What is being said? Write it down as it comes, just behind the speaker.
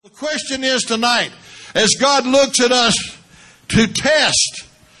question is tonight, as God looks at us to test,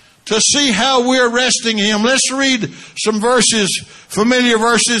 to see how we're resting in Him. Let's read some verses, familiar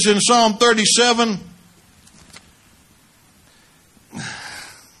verses in Psalm 37.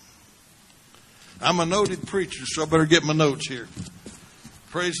 I'm a noted preacher, so I better get my notes here.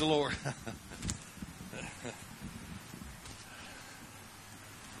 Praise the Lord.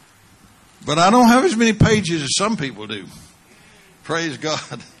 But I don't have as many pages as some people do. Praise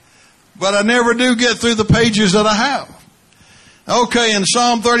God. But I never do get through the pages that I have. Okay, in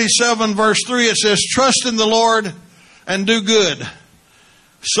Psalm 37 verse 3 it says, trust in the Lord and do good.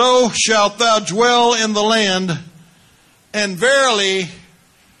 So shalt thou dwell in the land, and verily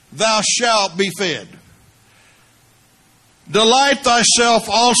thou shalt be fed. Delight thyself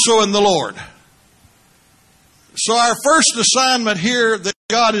also in the Lord. So our first assignment here that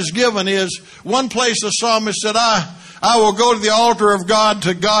God has given is, one place the psalmist said, I will go to the altar of God,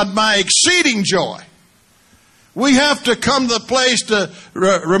 to God my exceeding joy. We have to come to the place to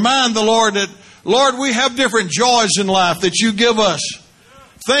remind the Lord that, Lord, we have different joys in life that you give us.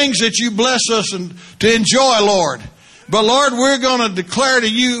 Things that you bless us and to enjoy, Lord. But Lord, we're going to declare to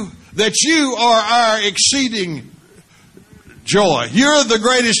you that you are our exceeding joy. You're the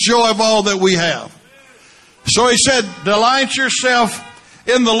greatest joy of all that we have. So he said, delight yourself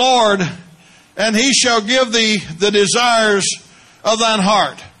in the Lord, and He shall give thee the desires of thine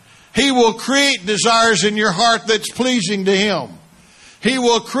heart. He will create desires in your heart that's pleasing to Him. He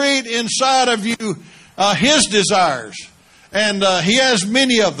will create inside of you His desires. And He has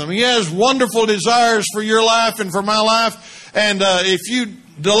many of them. He has wonderful desires for your life and for my life. And if you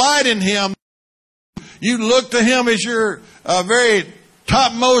delight in Him, you look to Him as your very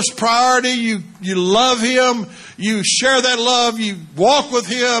topmost priority. You love Him. You share that love. You walk with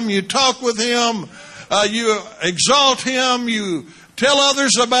Him. You talk with Him. You exalt Him. You tell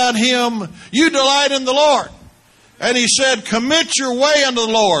others about Him. You delight in the Lord. And He said, commit your way unto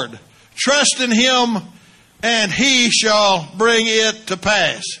the Lord. Trust in Him, and He shall bring it to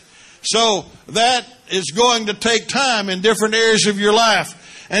pass. So that is going to take time in different areas of your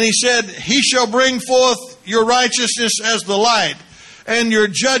life. And He said, He shall bring forth your righteousness as the light, and your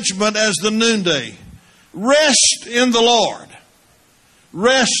judgment as the noonday. Rest in the Lord.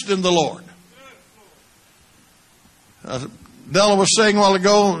 Rest in the Lord. Della was saying a while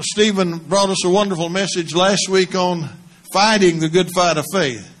ago, Stephen brought us a wonderful message last week on fighting the good fight of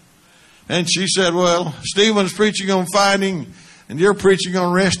faith. And she said, well, Stephen's preaching on fighting and you're preaching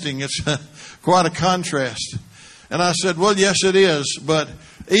on resting. It's quite a contrast. And I said, well, yes, it is. But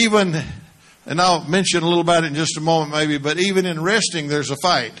even, and I'll mention a little about it in just a moment maybe, but even in resting, there's a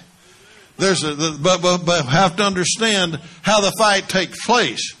fight. But have to understand how the fight takes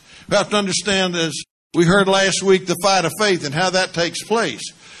place. We have to understand, as we heard last week, the fight of faith and how that takes place.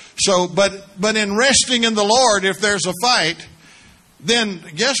 So, but in resting in the Lord, if there's a fight, then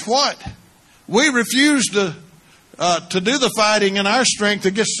guess what? We refuse to do the fighting in our strength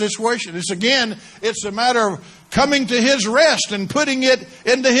against the situation. It's a matter of coming to His rest and putting it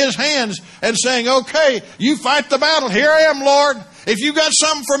into His hands and saying, okay, you fight the battle. Here I am, Lord. If you got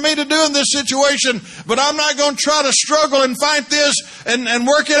something for me to do in this situation, but I'm not going to try to struggle and fight this and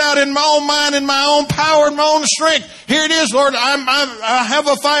work it out in my own mind, in my own power, and my own strength. Here it is, Lord. I have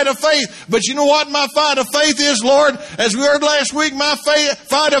a fight of faith. But you know what my fight of faith is, Lord? As we heard last week, my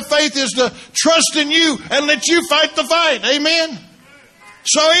fight of faith is to trust in you and let you fight the fight. Amen?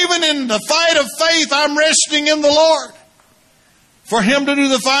 So even in the fight of faith, I'm resting in the Lord for Him to do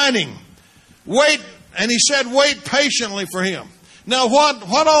the fighting. Wait, and He said, wait patiently for Him. Now,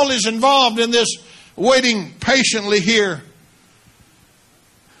 what all is involved in this waiting patiently here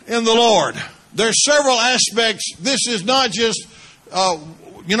in the Lord? There's several aspects. This is not just,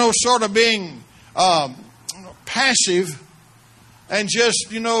 sort of being passive and just,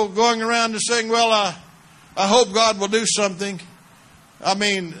 going around and saying, well, I hope God will do something. I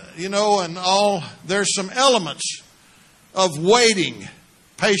mean, and all. There's some elements of waiting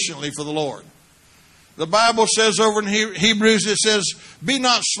patiently for the Lord. The Bible says over in Hebrews, it says, be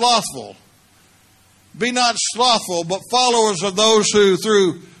not slothful. Be not slothful, but followers of those who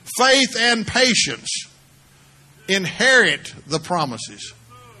through faith and patience inherit the promises.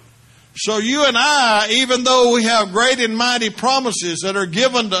 So you and I, even though we have great and mighty promises that are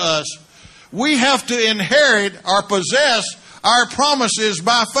given to us, we have to inherit or possess our promises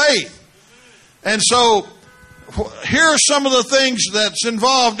by faith. And so here are some of the things that's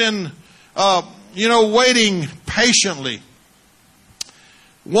involved in waiting patiently.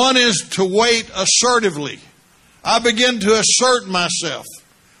 One is to wait assertively. I begin to assert myself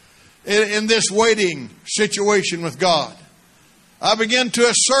in this waiting situation with God. I begin to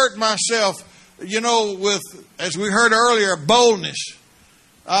assert myself, with, as we heard earlier, boldness.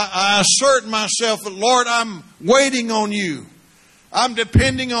 I assert myself that, Lord, I'm waiting on you. I'm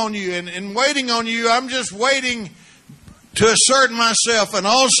depending on you. And in waiting on you, I'm just waiting to assert myself. And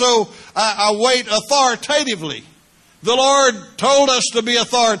also, I wait authoritatively. The Lord told us to be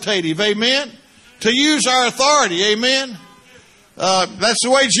authoritative. Amen? To use our authority. Amen? That's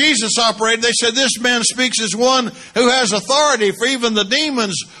the way Jesus operated. They said, this man speaks as one who has authority, for even the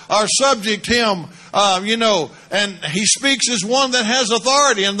demons are subject to him, and he speaks as one that has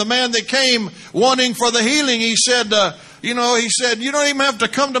authority. And the man that came wanting for the healing, he said, you don't even have to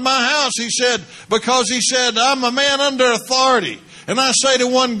come to my house. He said, because he said, I'm a man under authority. And I say to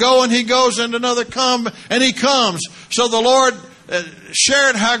one, go, and he goes, and another, come, and he comes. So the Lord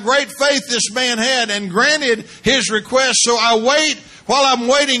shared how great faith this man had and granted his request. So I wait while I'm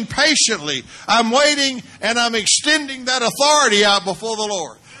waiting patiently. I'm waiting and I'm extending that authority out before the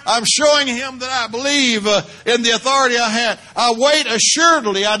Lord. I'm showing him that I believe in the authority I have. I wait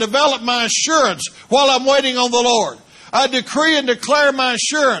assuredly. I develop my assurance while I'm waiting on the Lord. I decree and declare my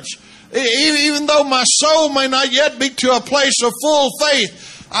assurance. Even though my soul may not yet be to a place of full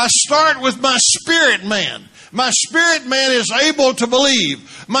faith, I start with my spirit man. My spirit man is able to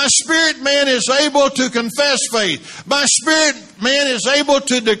believe. My spirit man is able to confess faith. My spirit man is able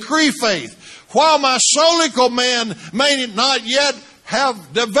to decree faith. While my soulical man may not yet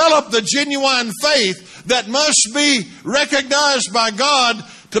have developed the genuine faith that must be recognized by God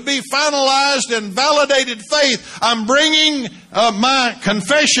to be finalized and validated faith, I'm bringing my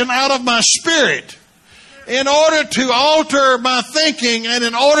confession out of my spirit in order to alter my thinking and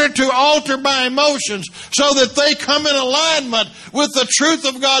in order to alter my emotions so that they come in alignment with the truth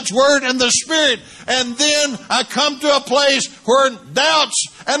of God's Word and the Spirit. And then I come to a place where doubts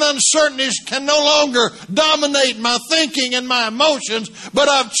and uncertainties can no longer dominate my thinking and my emotions, but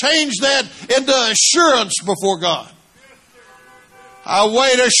I've changed that into assurance before God. I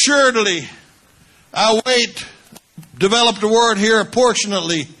wait assuredly. I wait, develop the word here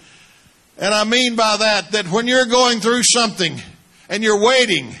apportionately. And I mean by that when you're going through something and you're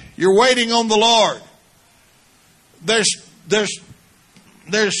waiting on the Lord, there's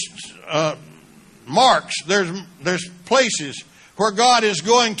marks, there's places where God is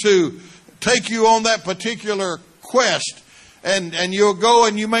going to take you on that particular quest, and you'll go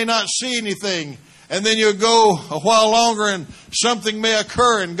and you may not see anything, and then you'll go a while longer and something may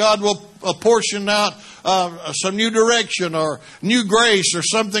occur, and God will apportion out some new direction or new grace or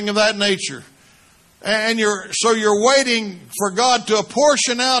something of that nature. And you're waiting for God to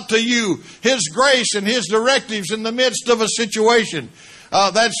apportion out to you His grace and His directives in the midst of a situation.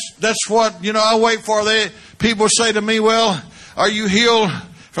 That's what, I wait for. People say to me, well, are you healed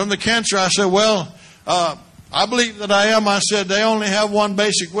from the cancer? I said, well, I believe that I am. I said, they only have one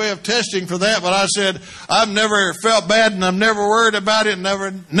basic way of testing for that. But I said, I've never felt bad and I've never worried about it,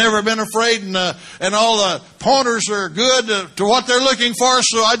 never been afraid. And all the pointers are good to what they're looking for.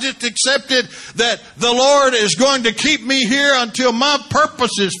 So I just accepted that the Lord is going to keep me here until my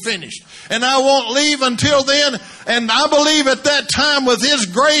purpose is finished. And I won't leave until then. And I believe at that time with His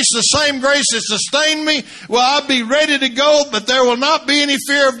grace, the same grace that sustained me, well, I'll be ready to go, but there will not be any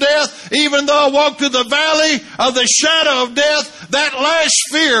fear of death. Even though I walk through the valley of the shadow of death, that last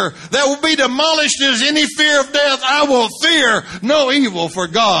fear that will be demolished is any fear of death. I will fear no evil, for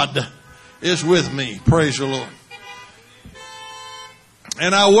God is with me. Praise the Lord.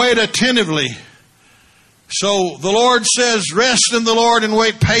 And I wait attentively. So the Lord says, rest in the Lord and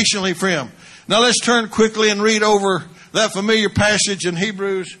wait patiently for Him. Now let's turn quickly and read over that familiar passage in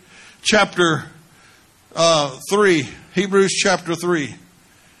Hebrews chapter 3. Hebrews chapter 3.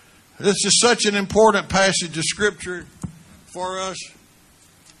 This is such an important passage of Scripture for us,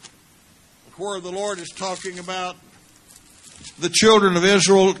 where the Lord is talking about the children of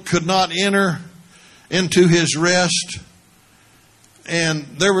Israel could not enter into His rest. And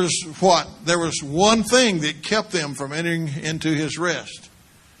there was what? There was one thing that kept them from entering into His rest.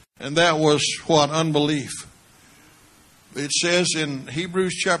 And that was what? Unbelief. It says in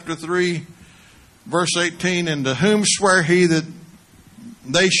Hebrews chapter 3, verse 18, and to whom sware He that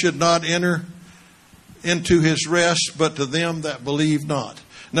they should not enter into His rest, but to them that believe not.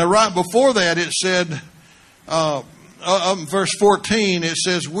 Now right before that it said, verse 14, it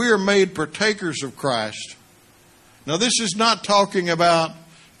says, we are made partakers of Christ. Now, this is not talking about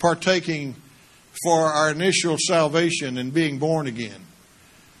partaking for our initial salvation and being born again.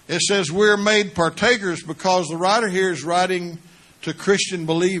 It says we're made partakers because the writer here is writing to Christian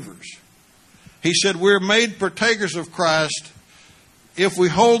believers. He said we're made partakers of Christ if we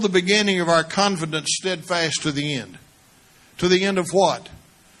hold the beginning of our confidence steadfast to the end. To the end of what?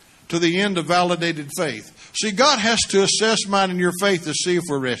 To the end of validated faith. See, God has to assess mine and your faith to see if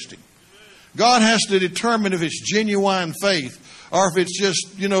we're resting. God has to determine if it's genuine faith or if it's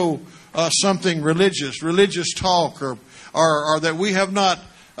just, something religious talk, or that we have not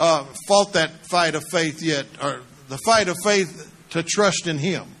fought that fight of faith yet, or the fight of faith to trust in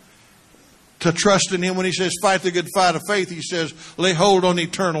Him. To trust in Him. When He says fight the good fight of faith, He says lay hold on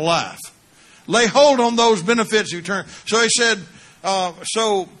eternal life. Lay hold on those benefits eternal. So He said,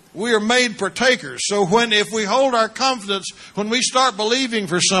 so we are made partakers. So if we hold our confidence, when we start believing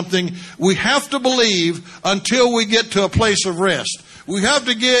for something, we have to believe until we get to a place of rest. We have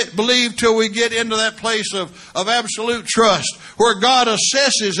to believe till we get into that place of absolute trust, where God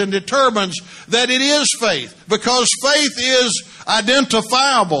assesses and determines that it is faith. Because faith is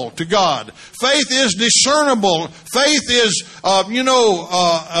identifiable to God. Faith is discernible. Faith is,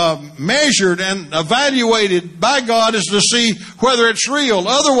 measured and evaluated by God as to see whether it's real.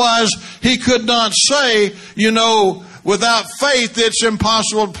 Otherwise, He could not say, without faith it's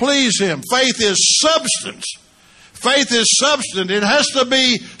impossible to please Him. Faith is substance. Faith is substance. It has to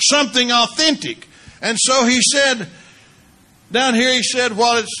be something authentic. And so He said, down here He said,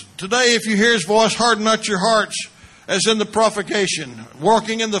 today if you hear His voice, harden not your hearts, as in the provocation,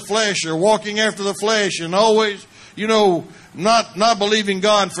 walking in the flesh or walking after the flesh, and always, not believing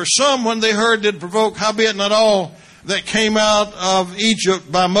God. For some, when they heard, did provoke, howbeit not all that came out of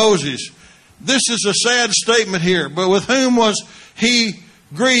Egypt by Moses. This is a sad statement here. But with whom was He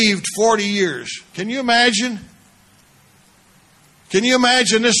grieved 40 years? Can you imagine? Can you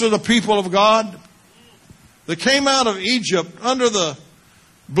imagine this are the people of God? They came out of Egypt under the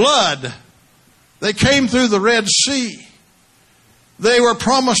blood. They came through the Red Sea. They were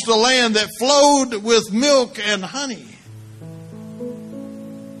promised a land that flowed with milk and honey.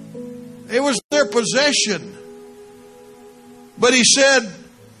 It was their possession. But He said,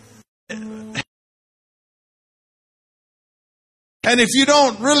 and if you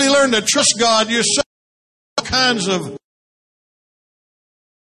don't really learn to trust God, you're all kinds of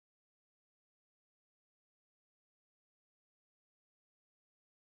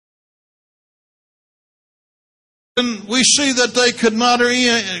and we see that they could not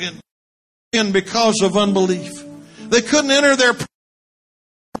enter in because of unbelief. They couldn't enter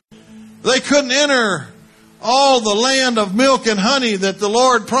They couldn't enter all the land of milk and honey that the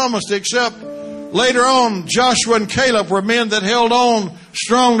Lord promised, except later on Joshua and Caleb were men that held on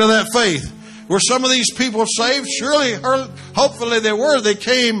strong to that faith. Were some of these people saved? Surely, hopefully they were. They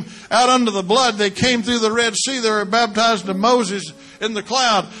came out under the blood. They came through the Red Sea. They were baptized to Moses in the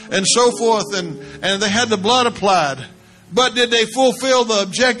cloud and so forth. And they had the blood applied. But did they fulfill the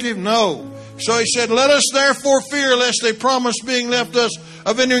objective? No. So He said, let us therefore fear lest they promise being left us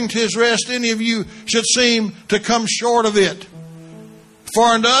of entering to His rest, any of you should seem to come short of it. For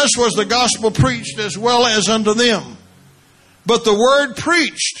unto us was the gospel preached as well as unto them. But the word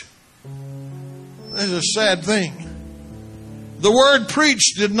preached, this is a sad thing. The word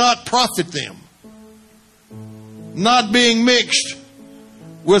preached did not profit them, not being mixed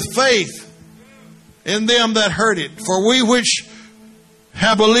with faith in them that heard it. For we which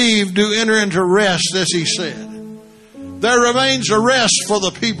have believed do enter into rest, as He said. There remains a rest for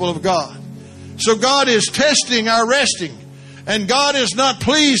the people of God. So God is testing our resting. And God is not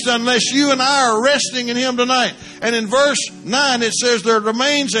pleased unless you and I are resting in Him tonight. And in verse 9 it says, there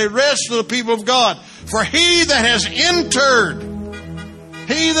remains a rest for the people of God. For he that has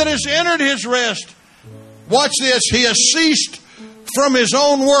entered His rest, watch this, he has ceased from his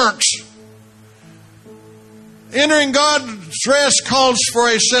own works. Entering God's rest calls for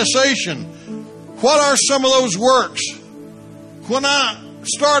a cessation. What are some of those works? When I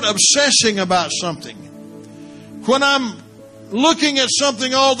start obsessing about something, when I'm looking at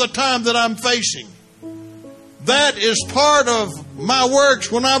something all the time that I'm facing, that is part of my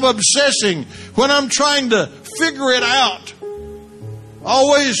works. When I'm obsessing, when I'm trying to figure it out,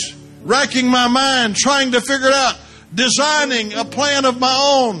 always racking my mind, trying to figure it out, designing a plan of my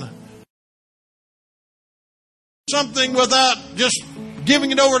own, something without just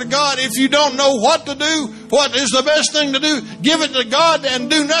giving it over to God. If you don't know what to do, what is the best thing to do? Give it to God and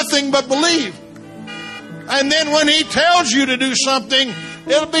do nothing but believe. And then when He tells you to do something,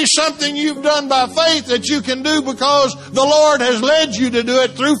 it'll be something you've done by faith that you can do because the Lord has led you to do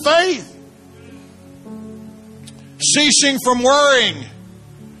it through faith. Ceasing from worrying,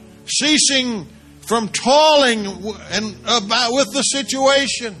 ceasing from toiling with the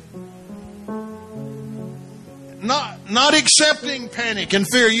situation. Not accepting panic and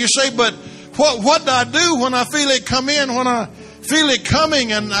fear. You say, but what do I do when I feel it come in, when I feel it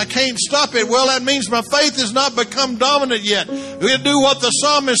coming and I can't stop it. Well, that means my faith has not become dominant yet. We'll do what the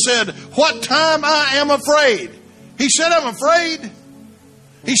psalmist said. What time I am afraid. He said, I'm afraid.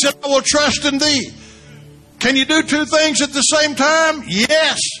 He said, I will trust in thee. Can you do two things at the same time?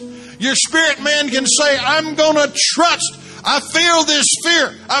 Yes. Your spirit man can say, I'm going to trust. I feel this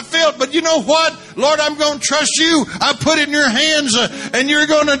fear. But you know what? Lord, I'm going to trust you. I put it in your hands and you're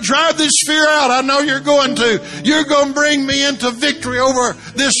going to drive this fear out. I know you're going to. You're going to bring me into victory over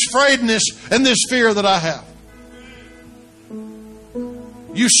this afraidness and this fear that I have.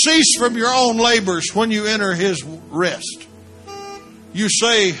 You cease from your own labors when you enter His rest. You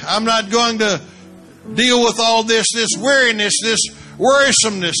say, I'm not going to deal with all this weariness, this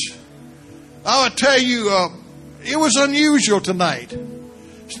worrisomeness. I would tell you, it was unusual tonight.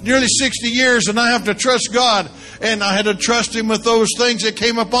 It's nearly 60 years and I have to trust God. And I had to trust Him with those things that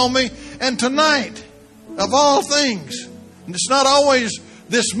came upon me. And tonight, of all things, and it's not always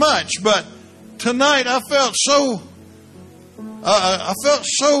this much, but tonight I felt so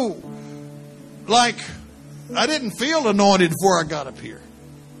like I didn't feel anointed before I got up here.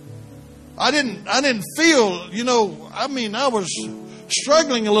 I didn't feel, I was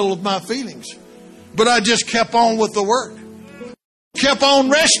struggling a little with my feelings. But I just kept on with the Word. Kept on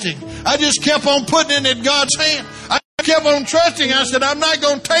resting. I just kept on putting it in God's hand. I kept on trusting. I said, I'm not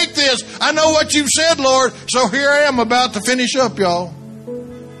going to take this. I know what you've said, Lord. So here I am about to finish up, y'all.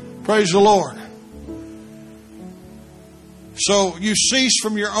 Praise the Lord. So you cease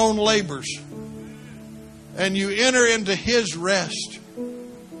from your own labors and you enter into His rest.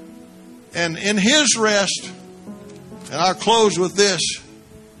 And in His rest, and I'll close with this,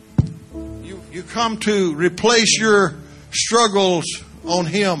 you come to replace your struggles on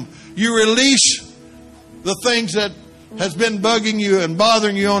Him. You release the things that has been bugging you and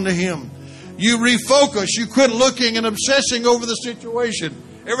bothering you onto Him. You refocus. You quit looking and obsessing over the situation.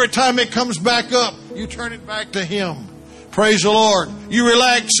 Every time it comes back up, you turn it back to Him. Praise the Lord. You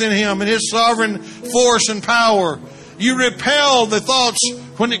relax in Him and His sovereign force and power. You repel the thoughts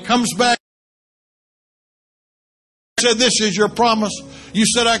when it comes back. You said, this is your promise. You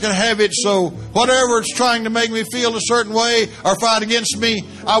said I could have it, so whatever it's trying to make me feel a certain way or fight against me,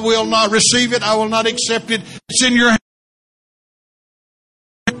 I will not receive it. I will not accept it. It's in your hand.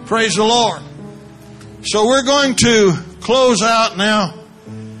 Praise the Lord. So we're going to close out now.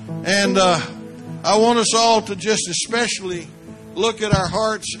 And I want us all to just especially look at our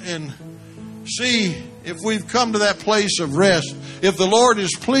hearts and see if we've come to that place of rest. If the Lord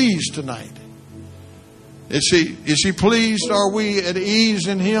is pleased tonight. Is He pleased? Are we at ease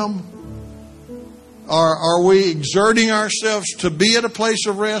in Him? Are we exerting ourselves to be at a place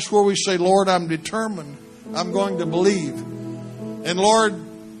of rest where we say, Lord, I'm determined. I'm going to believe. And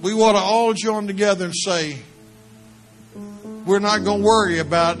Lord, we want to all join together and say, we're not going to worry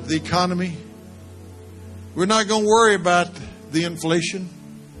about the economy. We're not going to worry about the inflation.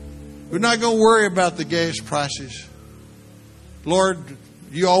 We're not going to worry about the gas prices. Lord,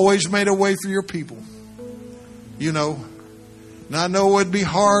 you always made a way for your people. Now I know it would be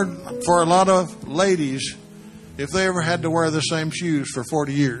hard for a lot of ladies if they ever had to wear the same shoes for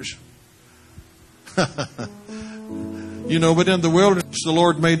 40 years. But in the wilderness, the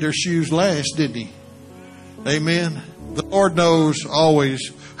Lord made their shoes last, didn't He? Amen. The Lord knows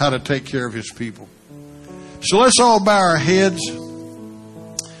always how to take care of His people. So let's all bow our heads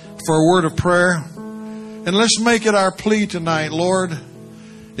for a word of prayer. And let's make it our plea tonight, Lord,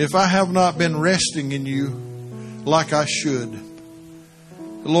 if I have not been resting in you like I should,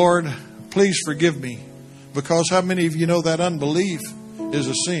 Lord, please forgive me. Because how many of you know that unbelief is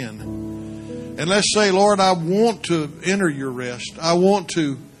a sin? And let's say, Lord, I want to enter your rest. I want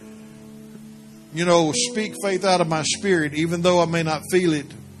to, speak faith out of my spirit, even though I may not feel it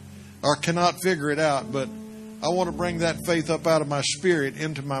or cannot figure it out. But I want to bring that faith up out of my spirit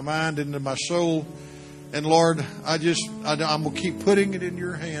into my mind, into my soul. And Lord, I'm going to keep putting it in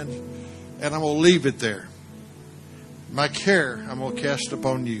your hands, and I'm going to leave it there. My care I'm going to cast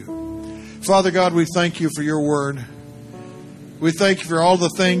upon you. Father God, we thank you for your word. We thank you for all the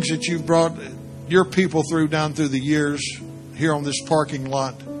things that you've brought your people through down through the years here on this parking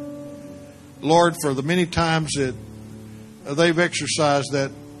lot. Lord, for the many times that they've exercised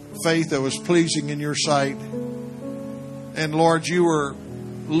that faith that was pleasing in your sight. And Lord, you were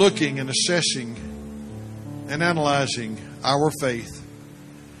looking and assessing and analyzing our faith.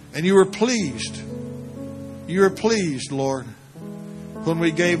 And you were pleased. You were pleased, Lord, when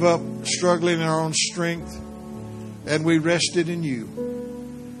we gave up struggling in our own strength and we rested in you.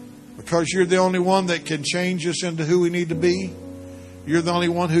 Because you're the only one that can change us into who we need to be. You're the only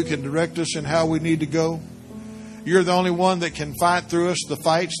one who can direct us in how we need to go. You're the only one that can fight through us the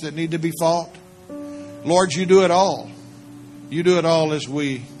fights that need to be fought. Lord, you do it all. You do it all as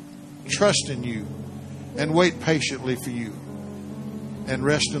we trust in you and wait patiently for you and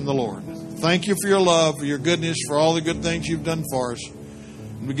rest in the Lord. Thank you for your love, for your goodness, for all the good things you've done for us.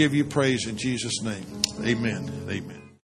 And we give you praise in Jesus' name. Amen. Amen.